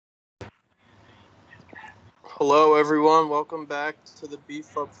Hello, everyone. Welcome back to the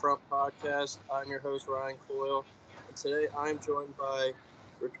Beef Up Front podcast. I'm your host, Ryan Coyle, and today I'm joined by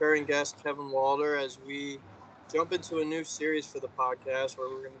recurring guest Kevin Walder as we jump into a new series for the podcast where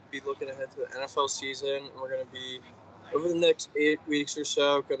we're going to be looking ahead to the NFL season. And we're going to be, over the next 8 weeks or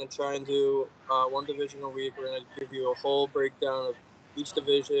so, going to try and do one division a week. We're going to give you a whole breakdown of each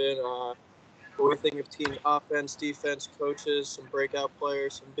division, what we think of teams' offense, defense, coaches, some breakout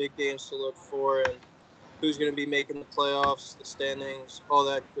players, some big games to look for, and who's going to be making the playoffs, the standings, all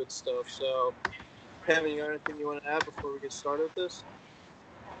that good stuff. So, Kevin, you got anything you want to add before we get started with this?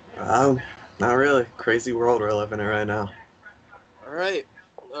 Um, Not really. Crazy world we're living in right now. All right,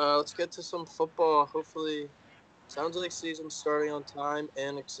 let's get to some football. Hopefully, sounds like season's starting on time,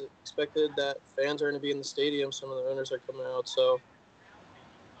 and expected that fans are going to be in the stadium. Some of the owners are coming out, so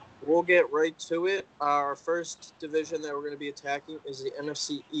we'll get right to it. Our first division that we're going to be attacking is the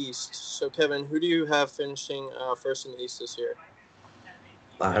NFC East. So, Kevin, who do you have finishing first in the East this year?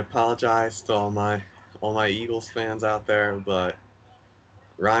 I apologize to all my Eagles fans out there, but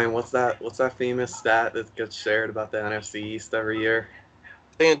Ryan, what's that famous stat that gets shared about the NFC East every year?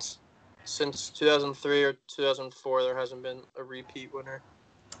 I think it's since 2003 or 2004 there hasn't been a repeat winner.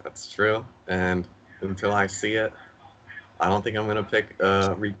 That's true, and until I see it, I don't think I'm gonna pick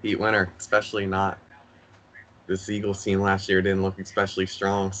a repeat winner, especially not this Eagles team last year didn't look especially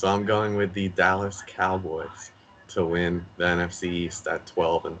strong. So I'm going with the Dallas Cowboys to win the NFC East at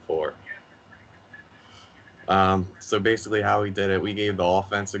 12-4. So basically, how we did it, we gave the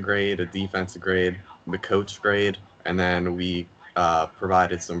offense a grade, a defense a grade, the coach grade, and then we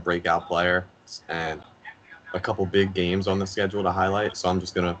provided some breakout players and a couple big games on the schedule to highlight. So I'm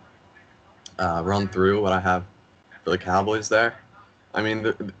just gonna run through what I have for the Cowboys there. I mean,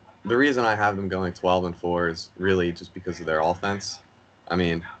 the reason I have them going 12-4 is really just because of their offense. I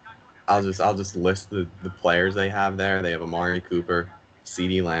mean, I'll just list the players they have there. They have Amari Cooper,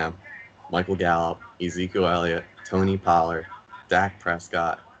 CeeDee Lamb, Michael Gallup, Ezekiel Elliott, Tony Pollard, Dak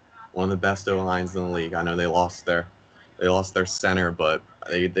Prescott, one of the best O-lines in the league. I know they lost their center, but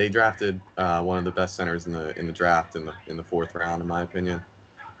they drafted one of the best centers in the draft in the fourth round, in my opinion.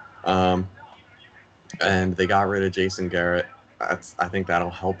 Um, and they got rid of Jason Garrett. I think that'll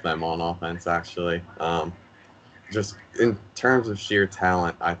help them on offense, actually. Just in terms of sheer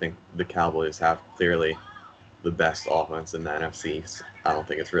talent, I think the Cowboys have clearly the best offense in the NFC. So I don't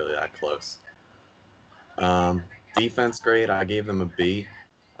think it's really that close. Defense grade, I gave them a B.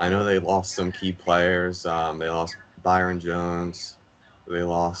 I know they lost some key players. They lost Byron Jones. They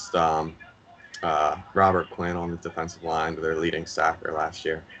lost Robert Quinn on the defensive line, their leading sacker last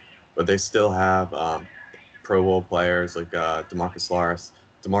year. But they still have Pro Bowl players like Demarcus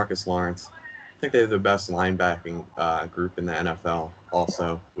Lawrence. I think they have the best linebacking group in the NFL,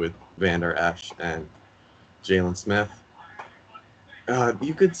 also with Vander Esch and Jalen Smith.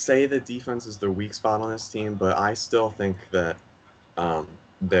 You could say that defense is their weak spot on this team, but I still think that um,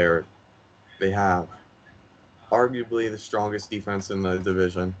 they're they have arguably the strongest defense in the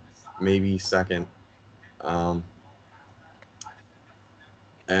division, maybe second. Um,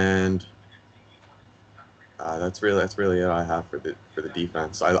 and that's really it I have for the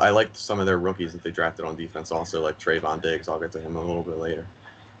defense. I liked some of their rookies that they drafted on defense, also like Trayvon Diggs. I'll get to him a little bit later.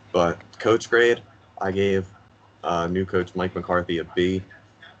 But coach grade, I gave new coach Mike McCarthy a B.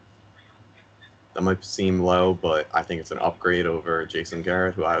 That might seem low, but I think it's an upgrade over Jason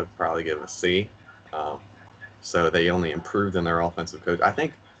Garrett, who I would probably give a C. Um, so they only improved in their offensive coach. I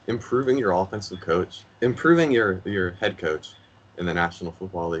think improving your head coach in the National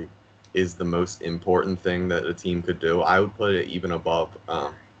Football League is the most important thing that a team could do. I would put it even above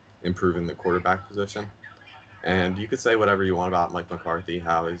improving the quarterback position. And you could say whatever you want about Mike McCarthy,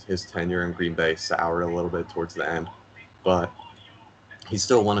 how his tenure in Green Bay soured a little bit towards the end, but he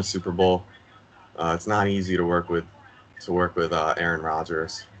still won a Super Bowl. It's not easy to work with Aaron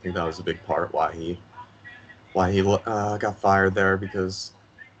Rodgers. I think that was a big part why he got fired there, because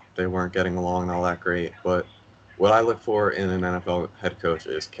they weren't getting along all that great. But what I look for in an NFL head coach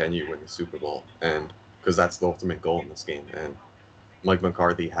is, can you win the Super Bowl? And because that's the ultimate goal in this game. And Mike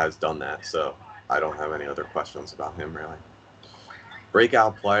McCarthy has done that, so I don't have any other questions about him, really.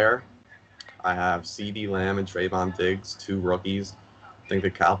 Breakout player, I have CeeDee Lamb and Trayvon Diggs, two rookies. I think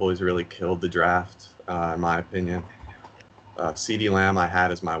the Cowboys really killed the draft, in my opinion. CeeDee Lamb I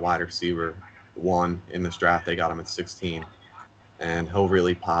had as my wide receiver one in this draft. They got him at 16, and he'll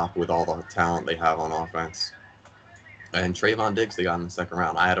really pop with all the talent they have on offense. And Trayvon Diggs they got in the second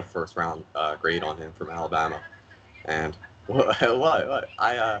round. I had a first round grade on him from Alabama, and what You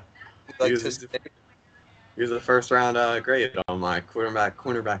he like was to he was a first round grade on my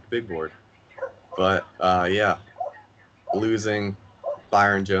cornerback big board. But yeah, losing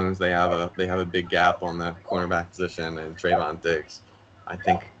Byron Jones, they have a big gap on the cornerback position, and Trayvon Diggs, I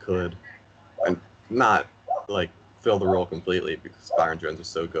think could, and not like fill the role completely because Byron Jones is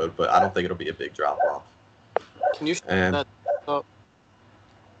so good, but I don't think it'll be a big drop off. Can you And that up?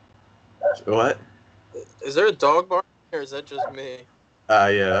 what? Is there a dog barking or is that just me?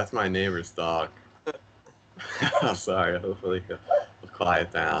 Yeah, that's my neighbor's dog. I'm sorry. Hopefully, he'll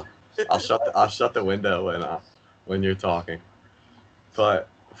quiet down. I'll shut the window when you're talking. But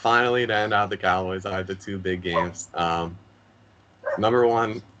finally, to end out the Cowboys, I had the two big games. Number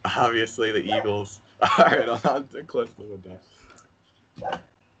one, obviously the Eagles. All right, on to close the window.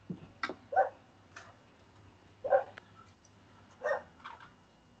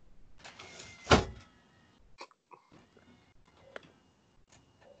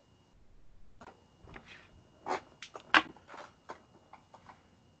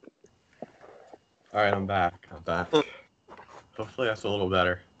 All right, I'm back. Hopefully that's a little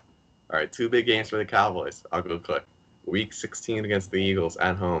better. All right, two big games for the Cowboys. I'll go quick. Week 16 against the Eagles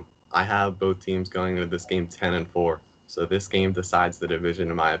at home. I have both teams going into this game 10-4. So this game decides the division,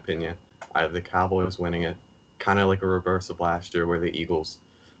 in my opinion. I have the Cowboys winning it, kind of like a reverse of last year where the Eagles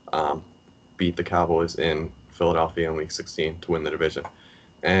beat the Cowboys in Philadelphia in Week 16 to win the division.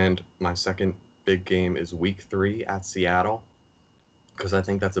 And my second big game is Week 3 at Seattle, because I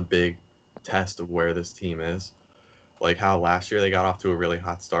think that's a big test of where this team is. Like how last year they got off to a really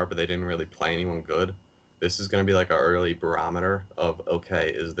hot start, but they didn't really play anyone good. This is going to be like an early barometer of,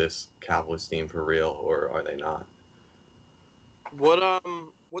 okay, is this Cowboys team for real or are they not?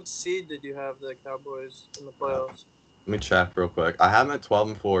 What seed did you have the Cowboys in the playoffs? Let me check real quick. I have them at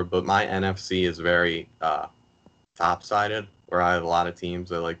 12-4, but my NFC is very top-sided, where I have a lot of teams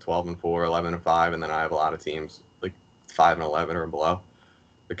that are like 12-4, 11-5, and then I have a lot of teams like 5-11 or below.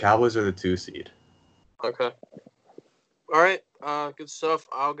 The Cowboys are the 2 seed. Okay. All right. Good stuff.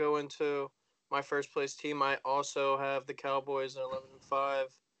 I'll go into my first place team. I also have the Cowboys at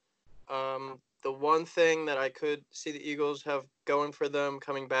 11-5. The one thing that I could see the Eagles have going for them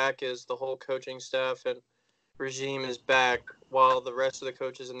coming back is the whole coaching staff and regime is back, while the rest of the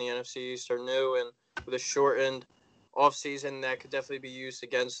coaches in the NFC East are new, and with a shortened offseason, that could definitely be used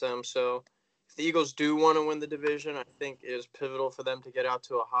against them. So if the Eagles do want to win the division, I think it is pivotal for them to get out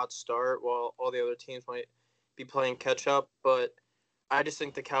to a hot start while all the other teams might be playing catch up. But I just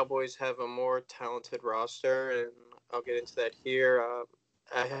think the Cowboys have a more talented roster, and I'll get into that here.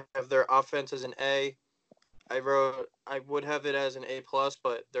 I have their offense as an A. I would have it as an A plus,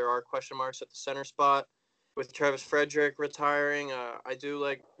 but there are question marks at the center spot. With Travis Frederick retiring, I do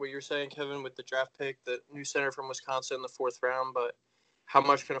like what you're saying, Kevin, with the draft pick, the new center from Wisconsin in the 4th round. But how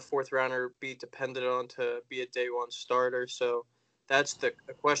much can a 4th rounder be dependent on to be a day one starter? So that's the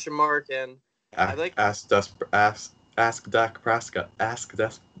question mark. And I like Ask Dak Prescott. Ask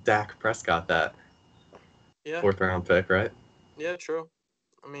Dak Prescott that. yeah 4th round pick, right? yeah true.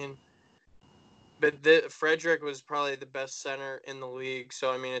 I mean, but Frederick was probably the best center in the league,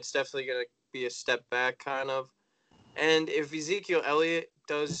 so I mean it's definitely gonna be a step back kind of. And if Ezekiel Elliott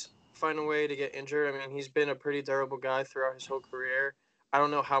does find a way to get injured, I mean, he's been a pretty durable guy throughout his whole career. I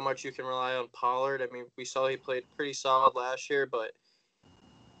don't know how much you can rely on Pollard. I mean, we saw he played pretty solid last year, but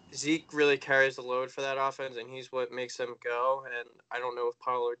Zeke really carries the load for that offense, and he's what makes them go. And I don't know if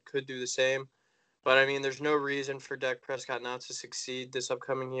Pollard could do the same. But, I mean, there's no reason for Dak Prescott not to succeed this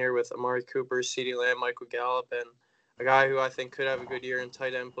upcoming year with Amari Cooper, CeeDee Lamb, Michael Gallup, and a guy who I think could have a good year in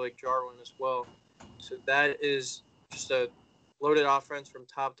tight end, Blake Jarwin, as well. So that is just a loaded offense from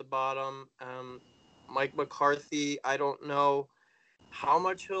top to bottom. Mike McCarthy, I don't know how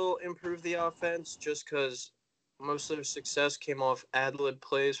much he'll improve the offense just because most of their success came off ad-lib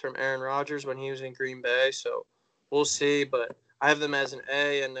plays from Aaron Rodgers when he was in Green Bay. So we'll see, but I have them as an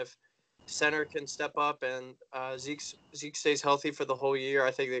A, and if center can step up and Zeke stays healthy for the whole year,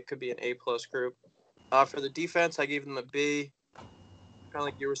 I think they could be an A-plus group. For the defense, I gave them a B. Kind of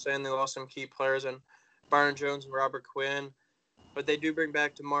like you were saying, they lost some key players in Byron Jones and Robert Quinn. But they do bring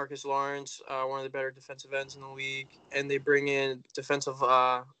back DeMarcus Lawrence, one of the better defensive ends in the league. And they bring in defensive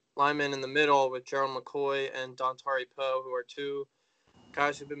linemen in the middle with Gerald McCoy and Dontari Poe, who are two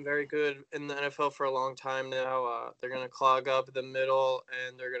guys who've been very good in the NFL for a long time now. They're going to clog up the middle,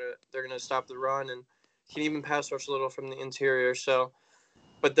 and they're gonna stop the run and can even pass rush a little from the interior. So,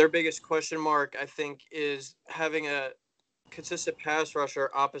 but their biggest question mark, I think, is having a consistent pass rusher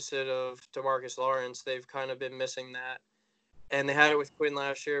opposite of DeMarcus Lawrence. They've kind of been missing that, and they had it with Quinn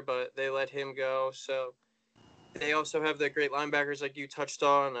last year, but they let him go. So They also have the great linebackers like you touched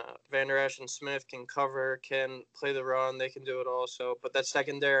on. Vander Esch and Smith can cover, can play the run. They can do it also. But that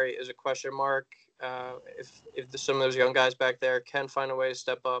secondary is a question mark. If some of those young guys back there can find a way to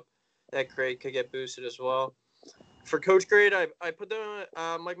step up, that grade could get boosted as well. For coach grade, I put them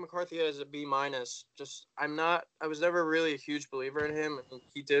Mike McCarthy as a B minus. Just I was never really a huge believer in him.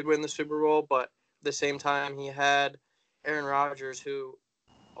 He did win the Super Bowl, but at the same time he had Aaron Rodgers, who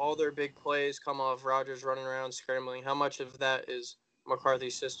all their big plays come off Rodgers running around scrambling. How much of that is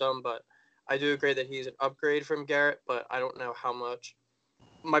McCarthy's system? But I do agree that he's an upgrade from Garrett, but I don't know how much.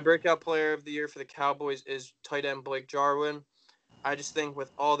 My breakout player of the year for the Cowboys is tight end Blake Jarwin. I just think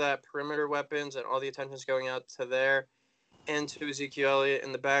with all that perimeter weapons and all the attention's going out to there and to Ezekiel Elliott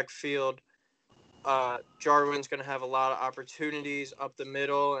in the backfield, Jarwin's going to have a lot of opportunities up the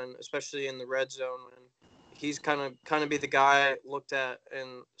middle and especially in the red zone. And he's kind of be the guy looked at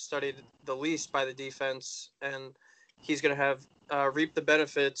and studied the least by the defense, and he's going to have reap the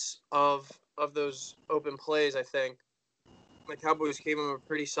benefits of those open plays. I think the Cowboys gave him a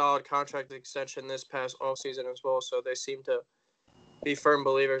pretty solid contract extension this past off season as well, so they seem to be firm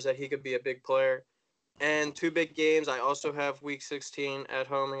believers that he could be a big player. And two big games. I also have Week 16 at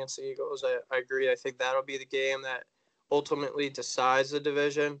home against the Eagles. I agree. I think that'll be the game that ultimately decides the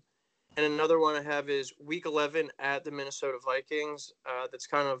division. And another one I have is Week 11 at the Minnesota Vikings. That's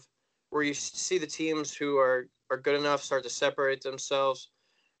kind of where you see the teams who are good enough start to separate themselves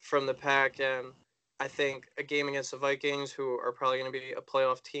from the pack. And I think a game against the Vikings, who are probably going to be a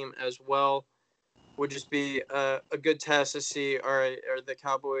playoff team as well, would just be a good test to see, all right, are the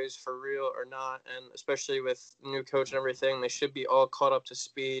Cowboys for real or not? And especially with new coach and everything, they should be all caught up to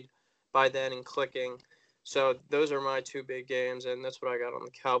speed by then and clicking. So those are my two big games, and that's what I got on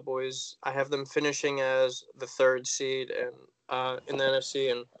the Cowboys. I have them finishing as the third seed and in the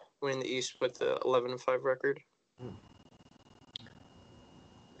NFC and winning the East with the 11-5 record.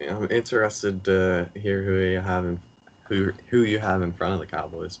 Yeah, I'm interested to hear who you have in front of the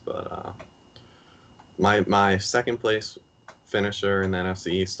Cowboys, but my second place finisher in the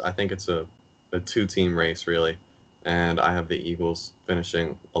NFC East, I think it's a two-team race really, and I have the Eagles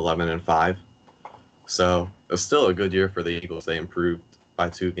finishing 11-5. So it's still a good year for the Eagles. They improved by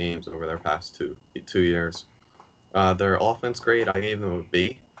 2 games over their past two years. Their offense grade, I gave them a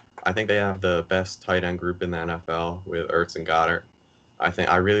B. I think they have the best tight end group in the NFL with Ertz and Goddard.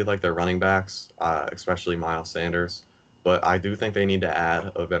 I really like their running backs, especially Miles Sanders. But I do think they need to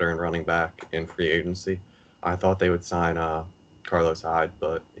add a veteran running back in free agency. I thought they would sign Carlos Hyde,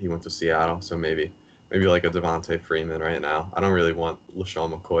 but he went to Seattle, so maybe like a Devontae Freeman right now. I don't really want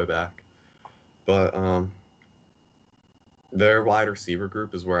LaShawn McCoy back. But their wide receiver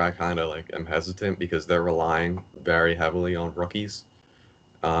group is where I kind of am hesitant because they're relying very heavily on rookies.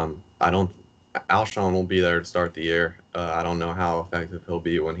 I don't. Alshon will be there to start the year. I don't know how effective he'll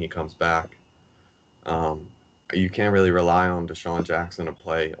be when he comes back. You can't really rely on Deshaun Jackson to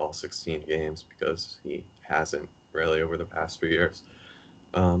play all 16 games because he hasn't really over the past few years.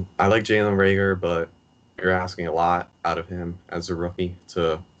 I like Jalen Reagor, but you're asking a lot out of him as a rookie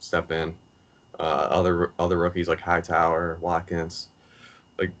to step in. Other rookies like Hightower, Watkins,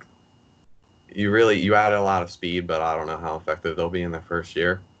 you added a lot of speed, but I don't know how effective they'll be in their first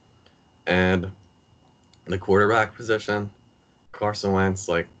year. And the quarterback position, Carson Wentz,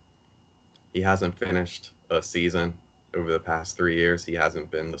 he hasn't finished a season over the past 3 years. He hasn't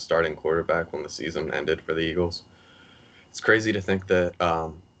been the starting quarterback when the season ended for the Eagles. It's crazy to think that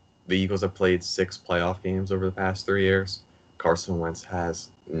the Eagles have played 6 playoff games over the past 3 years. Carson Wentz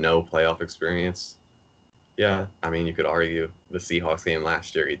has no playoff experience. Yeah, I mean, you could argue the Seahawks game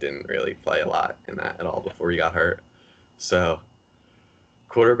last year, he didn't really play a lot in that at all before he got hurt. So,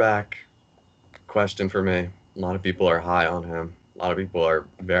 quarterback question for me. A lot of people are high on him. A lot of people are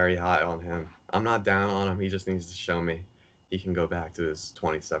very high on him. I'm not down on him. He just needs to show me he can go back to his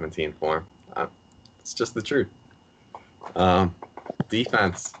 2017 form. It's just the truth.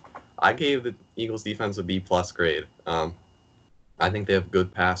 Defense. I gave the Eagles defense a B+ grade. I think they have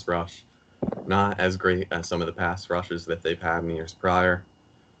good pass rush. Not as great as some of the pass rushes that they've had in years prior,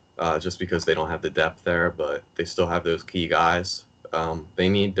 just because they don't have the depth there, but they still have those key guys. They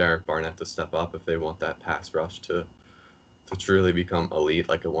need Derek Barnett to step up if they want that pass rush to truly become elite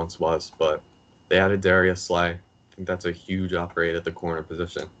like it once was. But they added Darius Slay. I think that's a huge upgrade at the corner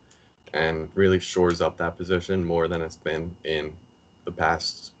position and really shores up that position more than it's been in the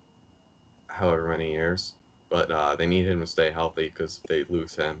past however many years. But they need him to stay healthy because if they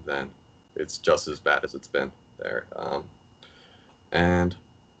lose him, then it's just as bad as it's been there. And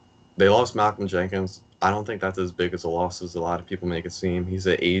they lost Malcolm Jenkins. I don't think that's as big as a loss as a lot of people make it seem. He's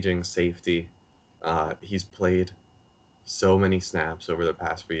an aging safety. He's played so many snaps over the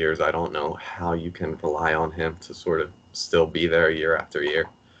past few years. I don't know how you can rely on him to sort of still be there year after year.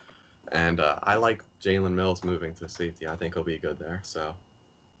 And I like Jalen Mills moving to safety. I think he'll be good there. So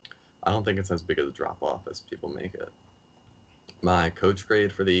I don't think it's as big of a drop off as people make it. My coach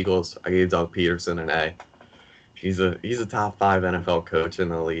grade for the Eagles, I gave Doug Peterson an A. He's a top 5 NFL coach in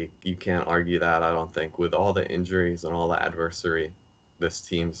the league. You can't argue that. I don't think with all the injuries and all the adversity this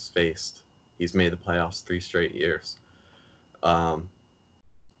team's faced. He's made the playoffs 3 straight years. Um,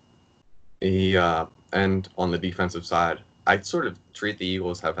 he and on the defensive side, I sort of treat the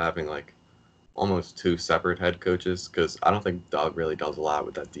Eagles having like almost 2 separate head coaches because I don't think Doug really does a lot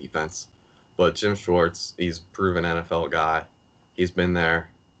with that defense. But Jim Schwartz, he's a proven NFL guy. He's been there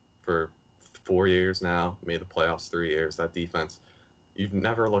for 4 years now, made the playoffs 3 years. That defense, you've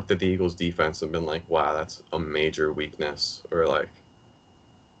never looked at the Eagles' defense and been like, wow, that's a major weakness, or like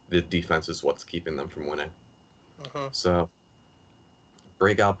the defense is what's keeping them from winning. So,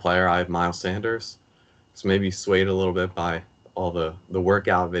 breakout player, I have Miles Sanders. It's maybe swayed a little bit by all the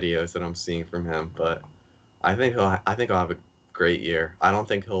workout videos that I'm seeing from him, but I think he'll have a great year. I don't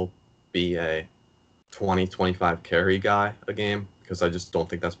think he'll be a 20-25 carry guy a game because I just don't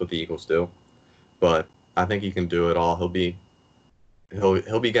think that's what the Eagles do. But I think he can do it all. He'll be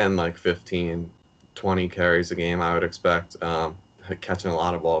getting like 15, 20 carries a game, I would expect, catching a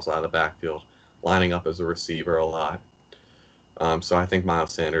lot of balls out of the backfield, lining up as a receiver a lot. So I think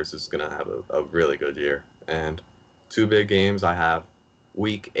Miles Sanders is going to have a really good year. And 2 big games, I have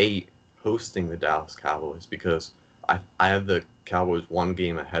Week 8 hosting the Dallas Cowboys because I have the Cowboys 1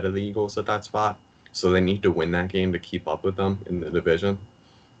 game ahead of the Eagles at that spot. So they need to win that game to keep up with them in the division.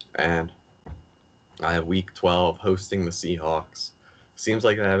 And I have Week 12 hosting the Seahawks. Seems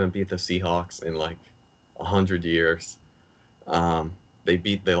like they haven't beat the Seahawks in like 100 years.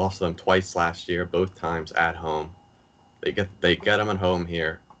 They lost them twice last year, both times at home. They get them at home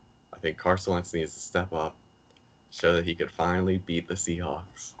here. I think Carson Wentz needs to step up, show that he could finally beat the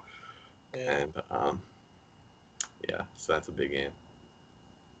Seahawks. Yeah. And so that's a big game.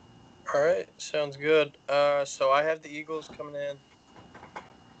 All right, sounds good. So I have the Eagles coming in,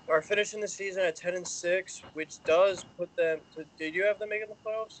 are finishing the season at 10-6, which does put them. Did you have them making the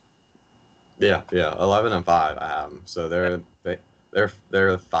playoffs? Yeah, 11-5. I have them, so they're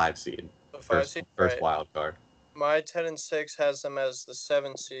a 5 seed, The 5 first seed, right? wild card. My 10-6 has them as the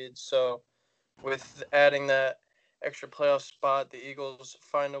 7 seed. So with adding that extra playoff spot, the Eagles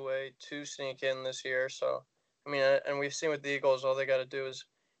find a way to sneak in this year. So I mean, and we've seen with the Eagles, all they got to do is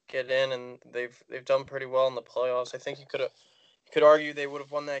get in, and they've done pretty well in the playoffs. I think you could argue they would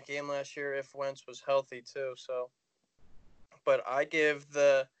have won that game last year if Wentz was healthy too. So, but I give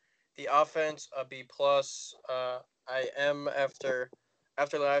the offense a B plus. I am after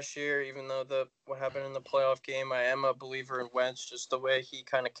last year, even though what happened in the playoff game, I am a believer in Wentz. Just the way he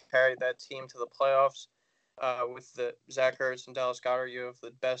kind of carried that team to the playoffs. With the Zach Ertz and Dallas Goedert, you have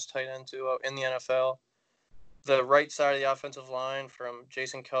the best tight end duo in the NFL. The right side of the offensive line, from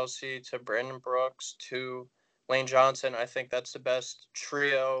Jason Kelce to Brandon Brooks to Lane Johnson, I think that's the best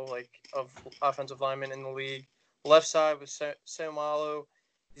trio of offensive linemen in the league. Left side with Seumalo,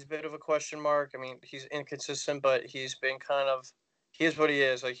 he's a bit of a question mark. I mean, he's inconsistent, but he's been he is what he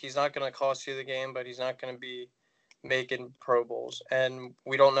is. Like, he's not going to cost you the game, but he's not going to be making Pro Bowls. And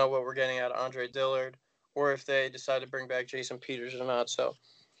we don't know what we're getting out of Andre Dillard, or if they decide to bring back Jason Peters or not. So,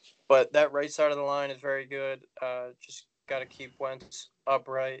 but that right side of the line is very good. Just got to keep Wentz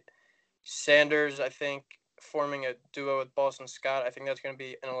upright. Sanders, I think, forming a duo with Boston Scott, I think that's going to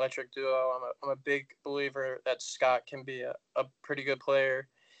be an electric duo. I'm a big believer that Scott can be a pretty good player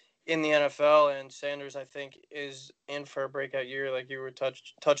in the NFL, and Sanders, I think, is in for a breakout year, like you were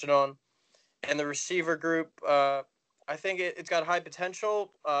touching on. And the receiver group, I think it's got high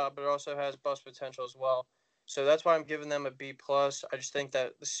potential, but it also has bust potential as well. So that's why I'm giving them a B plus. I just think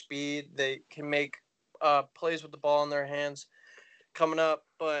that the speed, they can make plays with the ball in their hands coming up,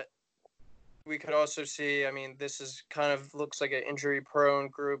 but we could also see, I mean, this is kind of looks like an injury prone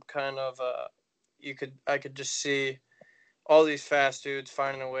group, kind of I could just see all these fast dudes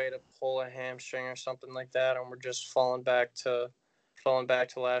finding a way to pull a hamstring or something like that, and we're just falling back to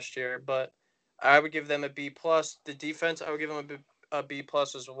last year. But I would give them a B plus. The defense, I would give them a B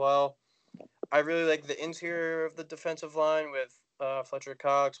plus as well. I really like the interior of the defensive line with Fletcher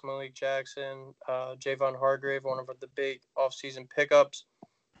Cox, Malik Jackson, Javon Hargrave, one of the big offseason pickups.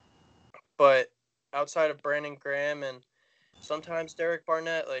 But outside of Brandon Graham and sometimes Derek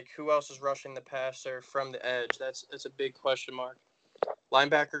Barnett, like, who else is rushing the passer from the edge? That's a big question mark.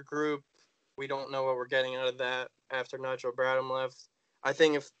 Linebacker group, we don't know what we're getting out of that after Nigel Bradham left. I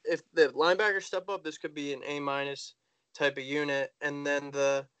think if the linebackers step up, this could be an A- type of unit. And then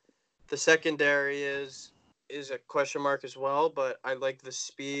the secondary is a question mark as well, but I like the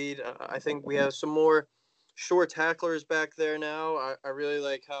speed. I think we have some more short tacklers back there now. I really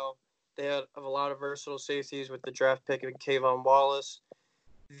like how they have a lot of versatile safeties with the draft pick of Kayvon Wallace.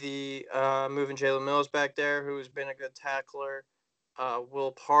 The moving Jalen Mills back there, who has been a good tackler.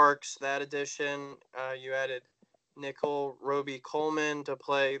 Will Parks, that addition. You added nickel Roby Coleman to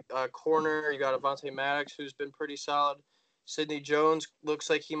play corner. You got Avonte Maddox, who's been pretty solid. Sidney Jones looks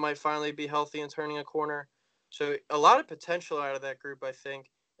like he might finally be healthy and turning a corner. So a lot of potential out of that group, I think.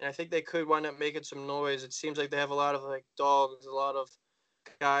 And I think they could wind up making some noise. It seems like they have a lot of like dogs, a lot of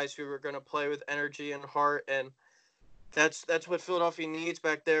guys who are going to play with energy and heart, and that's what Philadelphia needs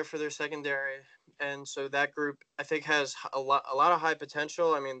back there for their secondary. And so that group, I think, has a lot of high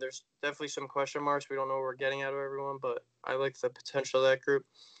potential. I mean, there's definitely some question marks. We don't know what we're getting out of everyone, but I like the potential of that group.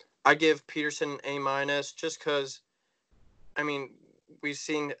 I give Peterson an A- just because, I mean, we've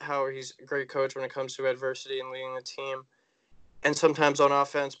seen how he's a great coach when it comes to adversity and leading the team, and sometimes on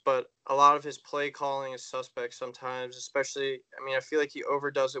offense, but a lot of his play calling is suspect sometimes, especially, I mean, I feel like he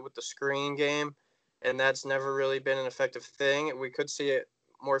overdoes it with the screen game, and that's never really been an effective thing. We could see it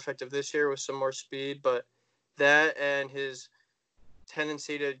more effective this year with some more speed, but that and his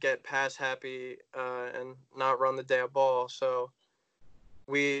tendency to get pass happy and not run the damn ball. So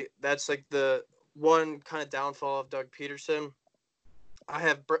that's like the one kind of downfall of Doug Peterson. I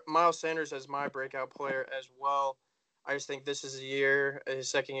have Miles Sanders as my breakout player as well. I just think this is his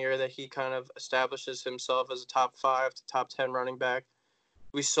second year, that he kind of establishes himself as a top 5 to top 10 running back.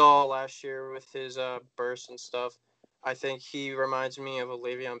 We saw last year with his bursts and stuff. I think he reminds me of a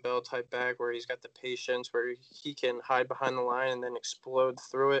Le'Veon Bell type back, where he's got the patience, where he can hide behind the line and then explode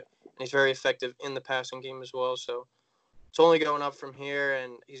through it. And he's very effective in the passing game as well. So it's only going up from here,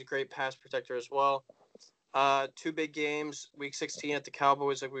 and he's a great pass protector as well. 2 big games, Week 16 at the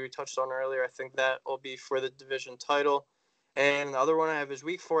Cowboys, like we touched on earlier. I think that will be for the division title. And the other one I have is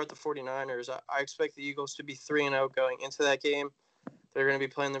Week 4 at the 49ers. I expect the Eagles to be 3-0 going into that game. They're going to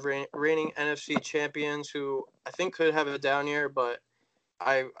be playing the reigning NFC champions, who I think could have a down year, but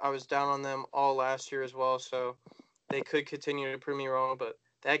I was down on them all last year as well, so they could continue to prove me wrong. But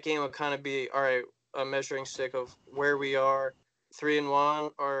that game will kind of be, all right, a measuring stick of where we are,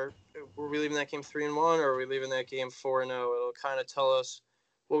 3-1, or were we leaving that game 3-1, or are we leaving that game 4-0? It'll kind of tell us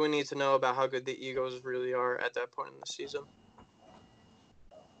what we need to know about how good the Eagles really are at that point in the season.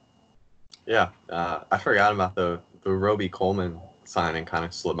 Yeah, I forgot about the Roby Coleman signing. Kind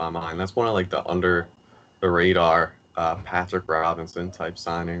of slipped my mind. That's one of like the under the radar Patrick Robinson type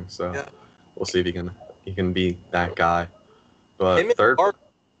signing. So Yeah. we'll see if he can be that guy. But Him and third, Clark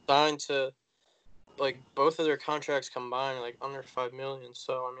signed to, like, both of their contracts combined, like, under $5 million.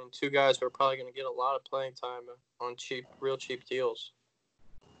 So I mean, 2 guys who are probably going to get a lot of playing time on real cheap deals.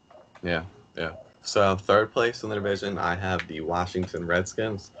 yeah. So third place in the division, I have the Washington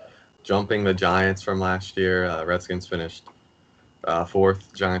Redskins, jumping the Giants from last year. Redskins finished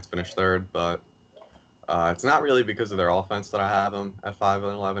 4th, Giants finished 3rd, but it's not really because of their offense that I have them at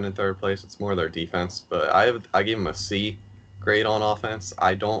 5-11 in 3rd place. It's more their defense. But I gave them a C grade on offense.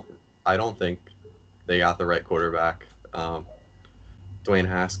 I don't think they got the right quarterback. Dwayne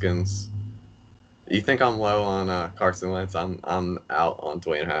Haskins. You think I'm low on Carson Wentz? I'm out on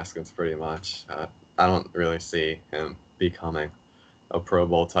Dwayne Haskins pretty much. I don't really see him becoming a Pro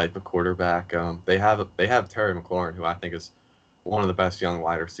Bowl type of quarterback. They have Terry McLaurin, who I think is one of the best young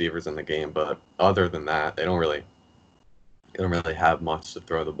wide receivers in the game, but other than that, they don't really have much to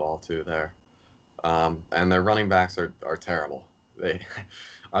throw the ball to there. And their running backs are terrible.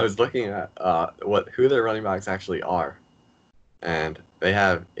 I was looking at who their running backs actually are, and they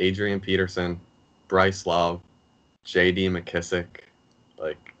have Adrian Peterson, Bryce Love, J.D. McKissick.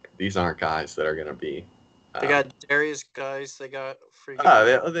 Like, these aren't guys that are going to be. They got Darius Guice. They got freaking.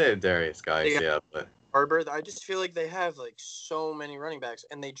 They have Darius Guice, yeah, but Harbor. I just feel like they have like so many running backs,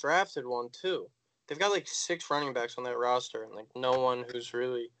 and they drafted one too. They've got like 6 running backs on that roster, and like no one who's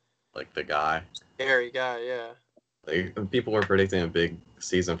really like the guy. Scary guy, yeah. Like, people were predicting a big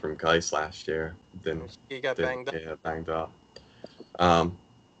season from Guice last year. He got banged up. Yeah, banged up.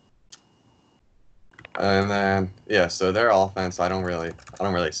 And then so their offense, I don't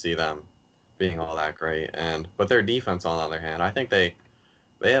really see them being all that great. But their defense, on the other hand, I think they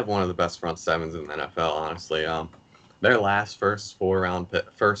have one of the best front sevens in the NFL. Honestly, their last first round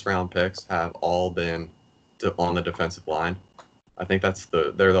picks have all been on the defensive line. I think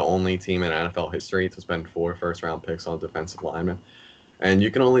they're the only team in NFL history to spend 4 first-round picks on defensive linemen. And you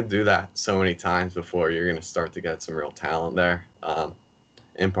can only do that so many times before you're going to start to get some real talent there.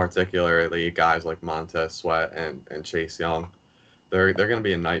 in particularly guys like Montez Sweat and Chase Young. They're going to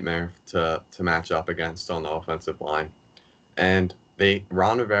be a nightmare to match up against on the offensive line. And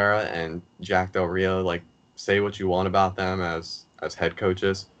Ron Rivera and Jack Del Rio, like, say what you want about them as head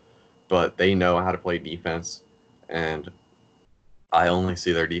coaches, but they know how to play defense, and I only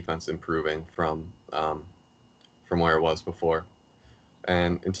see their defense improving from where it was before.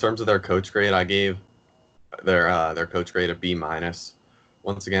 And in terms of their coach grade, I gave their coach grade a B minus.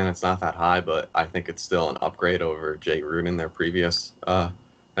 Once again, it's not that high, but I think it's still an upgrade over Jay Gruden, their previous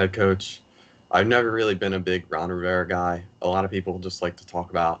head coach. I've never really been a big Ron Rivera guy. A lot of people just like to talk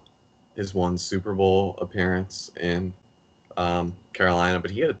about his one Super Bowl appearance in Carolina,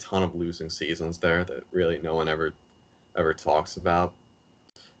 but he had a ton of losing seasons there that really no one ever talks about.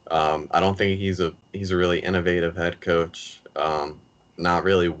 I don't think he's a really innovative head coach. Not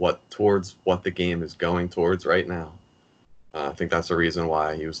really towards what the game is going towards right now. I think that's the reason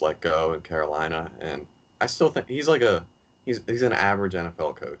why he was let go in Carolina, and I still think he's an average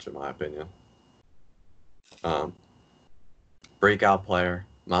NFL coach in my opinion. Breakout player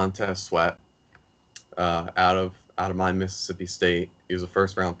Montez Sweat, out of my Mississippi State. He was a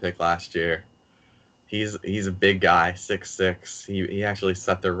first round pick last year. He's a big guy, 6'6". He actually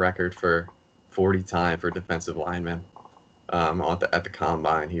set the record for 40 time for defensive linemen. At the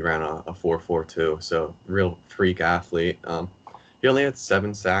combine, he ran a 4.42, so real freak athlete. He only had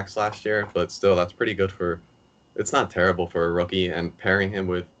 7 sacks last year, but still, that's pretty good it's not terrible for a rookie. And pairing him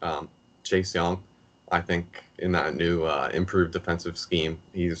with Chase Young, I think in that new improved defensive scheme,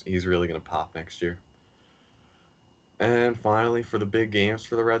 he's really going to pop next year. And finally, for the big games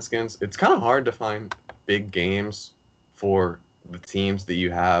for the Redskins, it's kind of hard to find big games for the teams that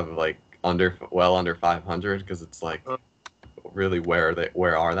you have like under 500, because it's like, really where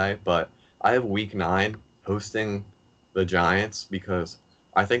are they? But I have Week 9 hosting the Giants, because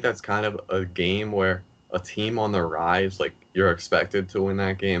I think that's kind of a game where a team on the rise, like, you're expected to win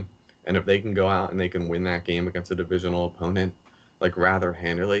that game, and if they can go out and they can win that game against a divisional opponent, like, rather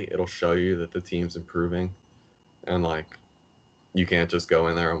handily, it'll show you that the team's improving, and like, you can't just go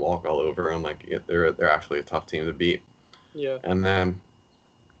in there and walk all over them. Like, they're actually a tough team to beat. Yeah. And then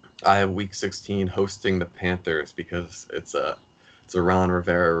I have Week 16 hosting the Panthers, because it's a Ron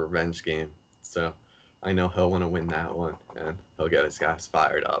Rivera revenge game. So I know he'll want to win that one, and he'll get his guys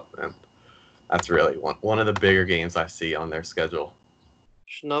fired up. And that's really one of the bigger games I see on their schedule.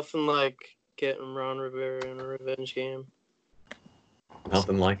 There's nothing like getting Ron Rivera in a revenge game.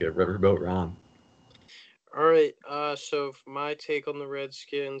 Nothing like it, Riverboat Ron. All right. So for my take on the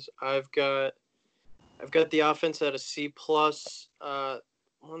Redskins, I've got the offense at a C plus.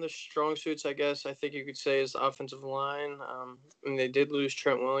 One of the strong suits, I guess, I think you could say, is the offensive line. They did lose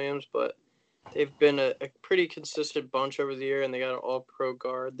Trent Williams, but they've been a pretty consistent bunch over the year, and they got an all-pro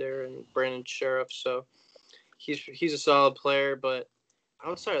guard there and Brandon Sheriff. So he's a solid player, but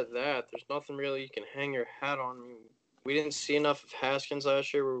outside of that, there's nothing really you can hang your hat on. I mean, we didn't see enough of Haskins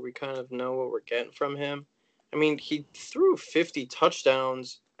last year where we kind of know what we're getting from him. I mean, he threw 50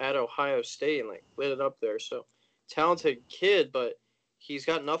 touchdowns at Ohio State and, like, lit it up there. So, talented kid, but he's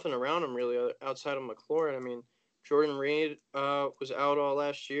got nothing around him really outside of McLaurin. I mean, Jordan Reed was out all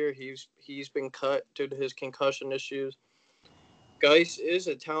last year. He's been cut due to his concussion issues. Geis is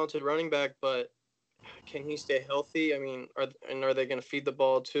a talented running back, but can he stay healthy? I mean, are they going to feed the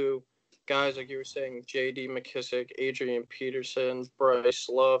ball to guys like you were saying, J.D. McKissick, Adrian Peterson, Bryce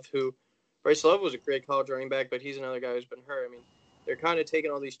Love was a great college running back, but he's another guy who's been hurt. I mean, they're kind of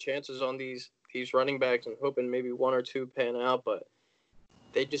taking all these chances on these running backs and hoping maybe one or two pan out, but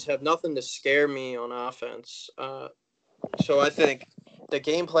they just have nothing to scare me on offense. So I think the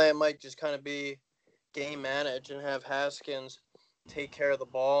game plan might just kind of be game manage and have Haskins take care of the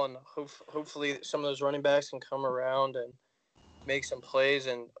ball, and hopefully some of those running backs can come around and make some plays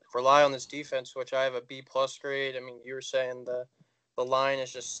and rely on this defense, which I have a B plus grade. I mean, you were saying the line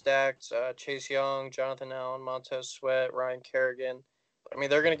is just stacked. Chase Young, Jonathan Allen, Montez Sweat, Ryan Kerrigan. I mean,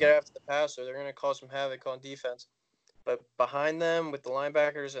 they're going to get after the passer. They're going to cause some havoc on defense. But behind them, with the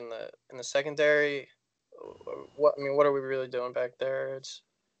linebackers in the secondary, what are we really doing back there?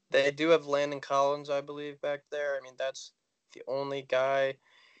 They do have Landon Collins, I believe, back there. I mean, that's the only guy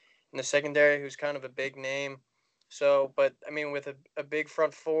in the secondary who's kind of a big name. So, but I mean, with a big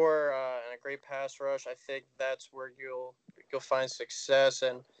front four and a great pass rush, I think that's where you'll find success,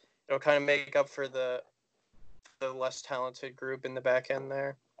 and it'll kind of make up for the less talented group in the back end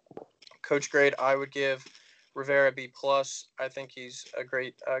there. Coach grade, I would give Rivera B plus. I think he's a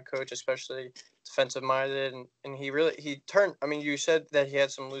great coach, especially defensive minded, and he turned. I mean, you said that he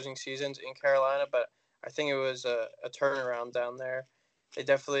had some losing seasons in Carolina, but I think it was a turnaround down there. they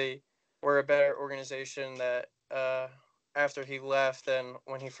definitely were a better organization that after he left than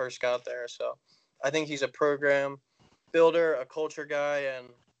when he first got there. So I think he's a program builder, a culture guy, and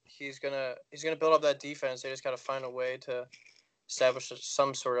he's gonna build up that defense. They just got to find a way to establish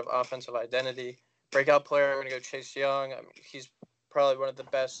some sort of offensive identity. Breakout player, I'm gonna go Chase Young. I mean, he's probably one of the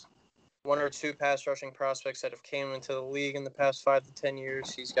best one or two pass rushing prospects that have came into the league in the past 5 to 10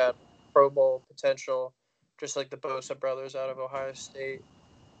 years. He's got Pro Bowl potential, just like the Bosa brothers out of Ohio State,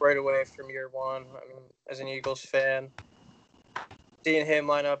 right away from year one. I mean, as an Eagles fan, seeing him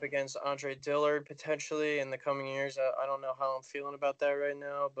line up against Andre Dillard potentially in the coming years, I don't know how I'm feeling about that right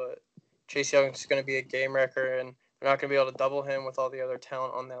now, but Chase Young is going to be a game wrecker, and they're not going to be able to double him with all the other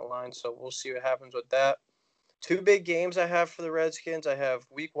talent on that line, so we'll see what happens with that. Two big games I have for the Redskins. I have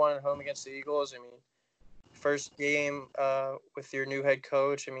week 1 at home against the Eagles. I mean, first game with your new head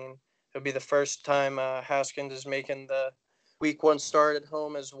coach. I mean, it'll be the first time Haskins is making the week 1 start at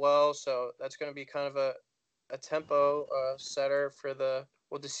home as well. So that's going to be kind of a tempo setter for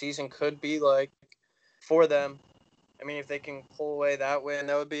what the season could be like for them. I mean, if they can pull away that win,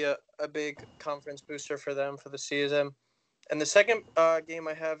 that would be a big confidence booster for them for the season. And the second game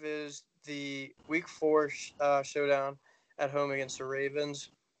I have is the Week 4 showdown at home against the Ravens.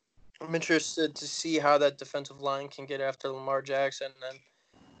 I'm interested to see how that defensive line can get after Lamar Jackson. And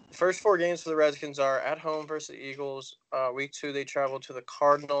the first 4 games for the Redskins are at home versus the Eagles. Week 2, they travel to the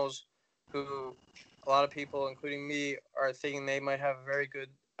Cardinals, who a lot of people, including me, are thinking they might have a very good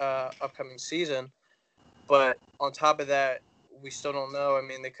upcoming season. But on top of that, we still don't know. I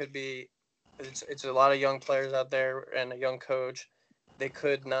mean, they could be it's a lot of young players out there and a young coach. They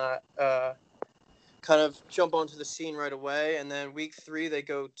could not kind of jump onto the scene right away. And then week 3, they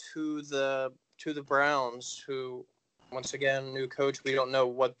go to the Browns, who once again new coach. We don't know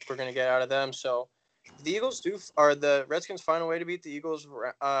what we're going to get out of them. So if the Redskins find a way to beat the Eagles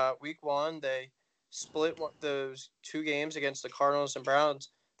week 1, they split those 2 games against the Cardinals and Browns.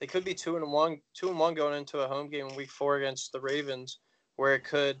 They could be 2-1 going into a home game in week 4 against the Ravens, where it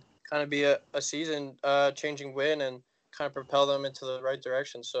could kind of be a season changing win and kind of propel them into the right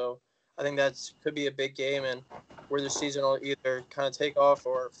direction. So I think that could be a big game, and where the season will either kind of take off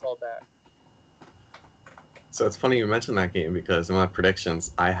or fall back. So it's funny you mentioned that game because in my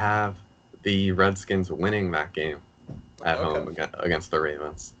predictions, I have the Redskins winning that game at home against the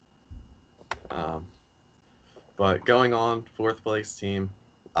Ravens. But going on, 4th place team,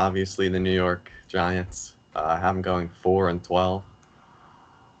 obviously the New York Giants. I have them going 4-12.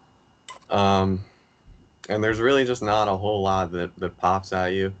 And there's really just not a whole lot that pops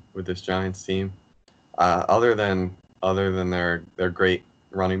at you with this Giants team, other than their great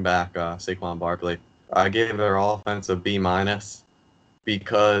running back Saquon Barkley. I gave their offense a B-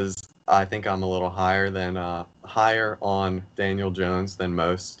 because I think I'm a little higher on Daniel Jones than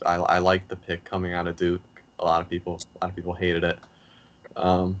most. I like the pick coming out of Duke. A lot of people hated it.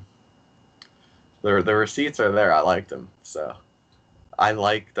 The receipts are there. I liked them. So I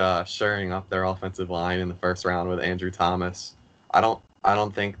liked shoring up their offensive line in the first round with Andrew Thomas. I don't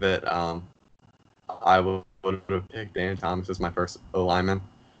think that I would have picked Dan Thomas as my first lineman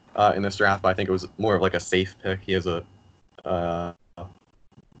in this draft, but I think it was more of like a safe pick. He has a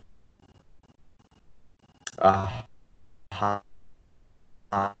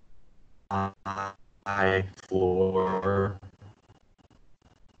high floor.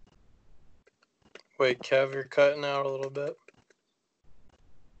 Wait, Kev, you're cutting out a little bit.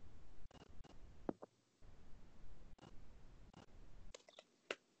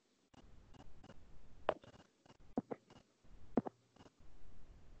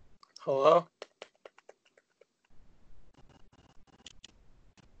 Hello?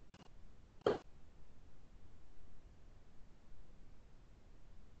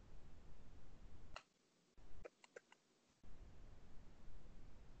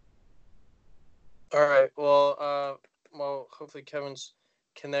 All right. Well, hopefully Kevin's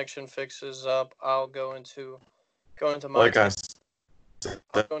connection fixes up. I'll go into my like I said,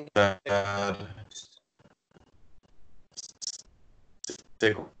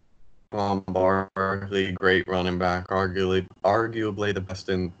 Saquon Barkley, great running back, arguably the best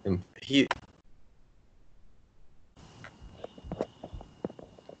in he.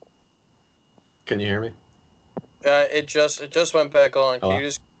 Can you hear me? It just went back on. Hello? Can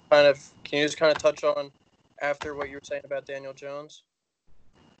you just kind of touch on after what you were saying about Daniel Jones?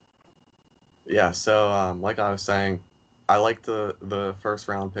 Yeah. So like I was saying, I like the first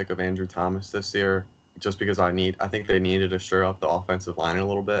round pick of Andrew Thomas this year just because I think they needed to shore up the offensive line a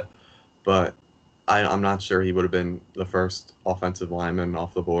little bit, but I'm not sure he would have been the first offensive lineman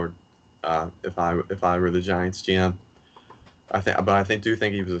off the board if I were the Giants GM. do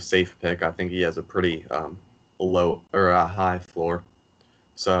think he was a safe pick. I think he has a pretty low or a high floor.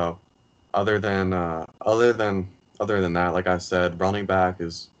 So other than that, like I said, running back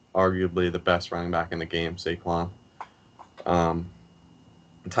is arguably the best running back in the game, Saquon. Um,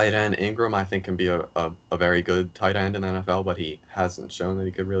 Tight end Ingram, I think, can be a very good tight end in the NFL, but he hasn't shown that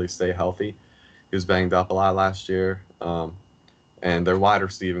he could really stay healthy. He was banged up a lot last year, and their wide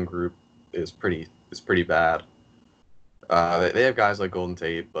receiving group is pretty bad. They have guys like Golden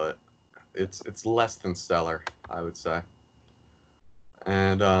Tate, but it's less than stellar, I would say.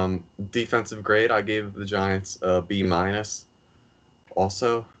 And defensive grade, I gave the Giants a B minus.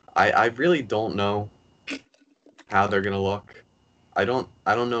 Also, I really don't know how they're gonna look. I don't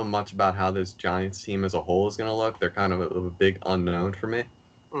know much about how this Giants team as a whole is gonna look. They're kind of a big unknown for me.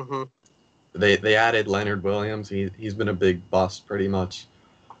 Mm-hmm. They added Leonard Williams. He's been a big bust pretty much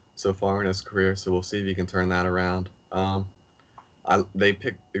so far in his career. So we'll see if he can turn that around. They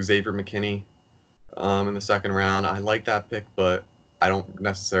picked Xavier McKinney in the second round. I like that pick, but I don't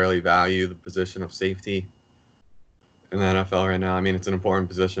necessarily value the position of safety in the NFL right now. I mean, it's an important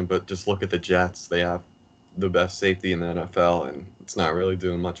position, but just look at the Jets. They have the best safety in the NFL, and it's not really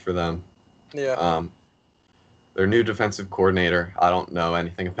doing much for them. Yeah. Their new defensive coordinator, I don't know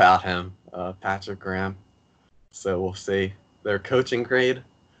anything about him, Patrick Graham. So we'll see. Their coaching grade,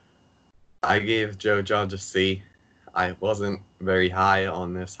 I gave Joe Judge a C. I wasn't very high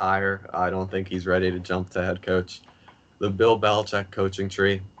on this hire. I don't think he's ready to jump to head coach. The Bill Belichick coaching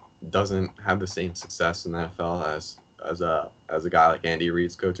tree doesn't have the same success in the NFL as a guy like Andy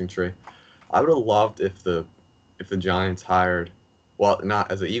Reid's coaching tree. I would have loved if the Giants hired, well,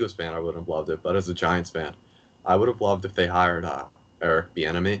 not as an Eagles fan, I wouldn't have loved it, but as a Giants fan, I would have loved if they hired Eric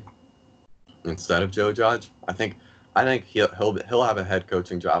Bieniemy instead of Joe Judge. I think he'll have a head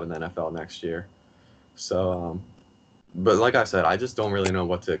coaching job in the NFL next year. So, but like I said, I just don't really know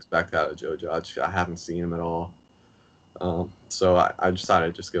what to expect out of Joe Judge. I haven't seen him at all. So I decided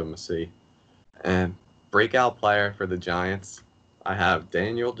to just give him a C. And breakout player for the Giants, I have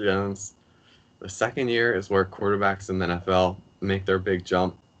Daniel Jones. The second year is where quarterbacks in the NFL make their big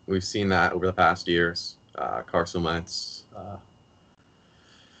jump. We've seen that over the past years. Carson Wentz,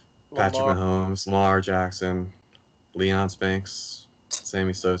 Patrick Mahomes, Lamar Jackson, Leon Spinks,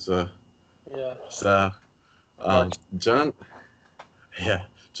 Sammy Sosa. Yeah. So, Jones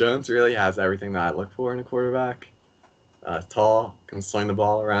really has everything that I look for in a quarterback. Tall, can sling the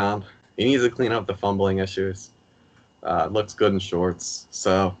ball around. He needs to clean up the fumbling issues. Looks good in shorts.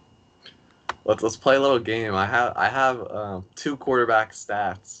 So let's play a little game. I have two quarterback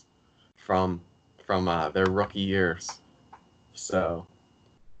stats from their rookie years. So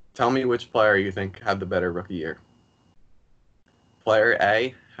tell me which player you think had the better rookie year. Player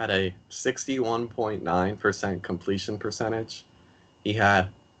A had a 61.9% completion percentage. He had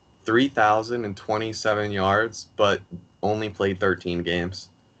 3,027 yards, but only played 13 games.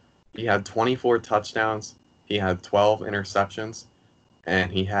 He had 24 touchdowns. He had 12 interceptions,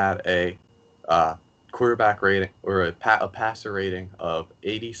 and he had a quarterback rating or a passer rating of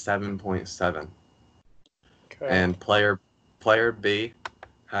 87.7. Okay. And player B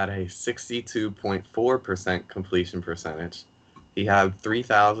had a 62.4% completion percentage. He had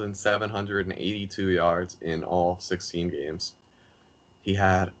 3,782 yards in all 16 games. He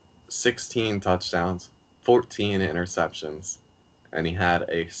had 16 touchdowns, 14 interceptions, and he had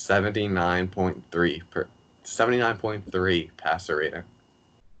a 79.3 passer rating.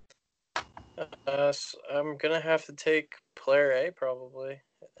 I'm gonna have to take player A probably.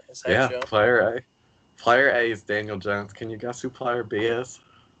 Jones? Player A. Player A is Daniel Jones. Can you guess who player B is?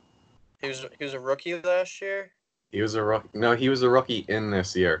 He was a rookie last year. He was a rookie. No, he was a rookie in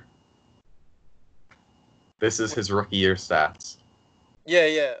this year. This is his rookie year stats.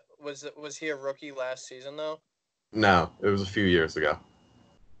 Yeah. Was he a rookie last season though? No, it was a few years ago.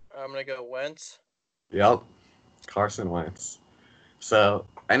 I'm gonna go Wentz. Yep, Carson Wentz. So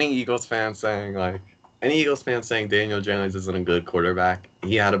any Eagles fan saying Daniel Jones isn't a good quarterback,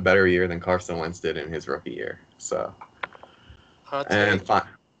 he had a better year than Carson Wentz did in his rookie year. So fine.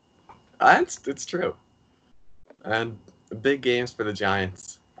 It's true. And big games for the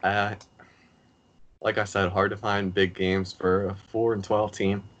Giants. Like I said, hard to find big games for a 4-12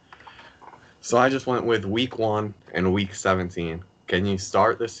 team. So I just went with week 1 and week 17. Can you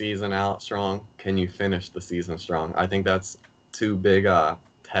start the season out strong? Can you finish the season strong? I think that's two big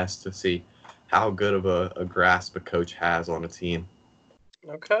tests to see how good of a grasp a coach has on a team.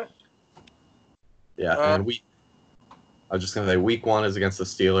 Okay. Yeah, and I was just going to say week 1 is against the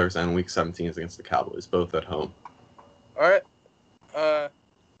Steelers and week 17 is against the Cowboys, both at home. All right. I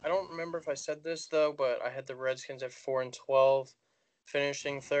don't remember if I said this though, but I had the Redskins at 4-12,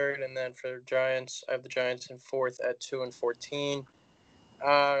 finishing third, and then for the Giants, I have the Giants in fourth at 2-14.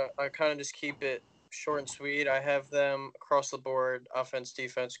 I kind of just keep it short and sweet. I have them across the board, offense,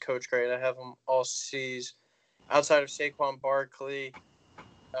 defense, coach grade. I have them all C's. Outside of Saquon Barkley,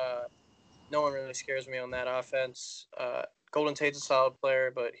 no one really scares me on that offense. Golden Tate's a solid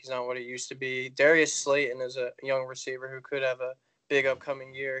player, but he's not what he used to be. Darius Slayton is a young receiver who could have a big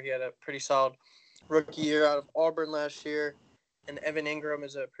upcoming year. He had a pretty solid rookie year out of Auburn last year. And Evan Ingram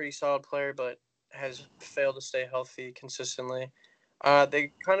is a pretty solid player, but has failed to stay healthy consistently.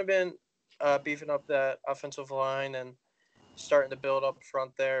 They kind of been beefing up that offensive line and starting to build up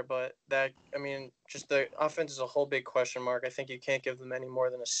front there, but just the offense is a whole big question mark. I think you can't give them any more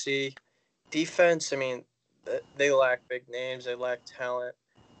than a C. Defense, they lack big names. They lack talent.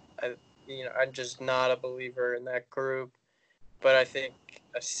 I'm just not a believer in that group, but I think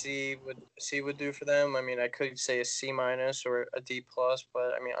a C would do for them. I could say a C minus or a D plus,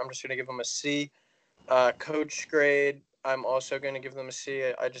 but I'm just gonna give them a C. Coach grade, I'm also gonna give them a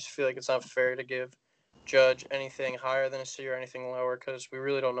C. I just feel like it's not fair to give Judge anything higher than a C or anything lower because we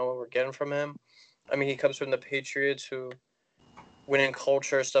really don't know what we're getting from him. He comes from the Patriots, who winning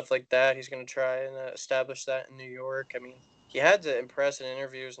culture, stuff like that. He's going to try and establish that in New York. He had to impress in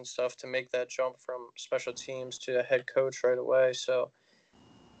interviews and stuff to make that jump from special teams to a head coach right away. So,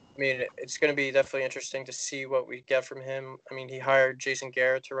 it's going to be definitely interesting to see what we get from him. He hired Jason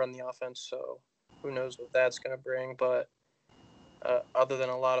Garrett to run the offense, so who knows what that's going to bring. But other than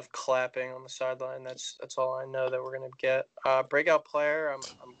a lot of clapping on the sideline, that's all I know that we're going to get. Breakout player,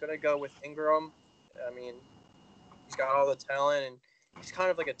 I'm going to go with Ingram. He's got all the talent, and he's kind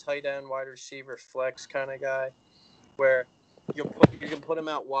of like a tight end, wide receiver, flex kind of guy, where you can put him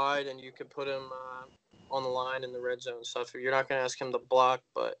out wide and you can put him on the line in the red zone stuff. You're not going to ask him to block,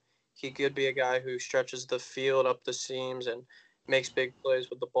 but he could be a guy who stretches the field up the seams and makes big plays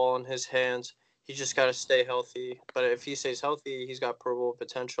with the ball in his hands. He just got to stay healthy. But if he stays healthy, he's got Pro Bowl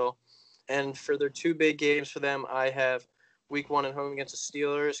potential. And for their two big games for them, I have Week 1 at home against the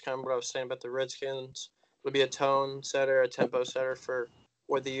Steelers, kind of what I was saying about the Redskins. It'll be a tone setter, a tempo setter for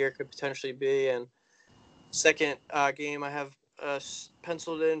what the year could potentially be. And second game I have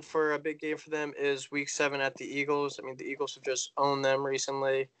penciled in for a big game for them is Week 7 at the Eagles. The Eagles have just owned them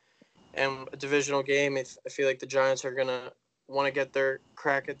recently. And a divisional game, I feel like the Giants are going to want to get their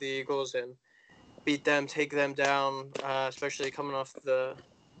crack at the Eagles and beat them, take them down, especially coming off the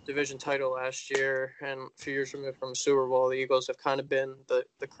division title last year and a few years removed from the Super Bowl. The Eagles have kind of been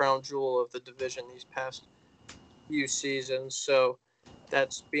the crown jewel of the division these past few seasons. So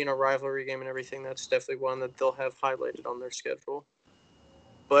that's being a rivalry game and everything. That's definitely one that they'll have highlighted on their schedule.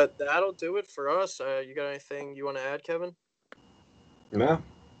 But that'll do it for us. You got anything you want to add, Kevin? No.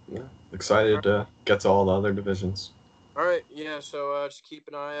 Excited to get to all the other divisions. All right. Yeah. So just keep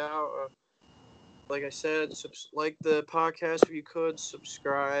an eye out. Like I said, like the podcast if you could.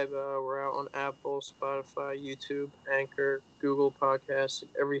 Subscribe. We're out on Apple, Spotify, YouTube, Anchor, Google Podcasts,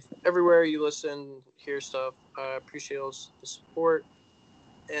 everywhere you listen, hear stuff. I appreciate all the support.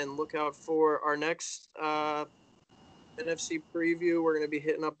 And look out for our next NFC preview. We're going to be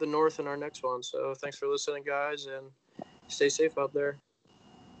hitting up the North in our next one. So thanks for listening, guys, and stay safe out there.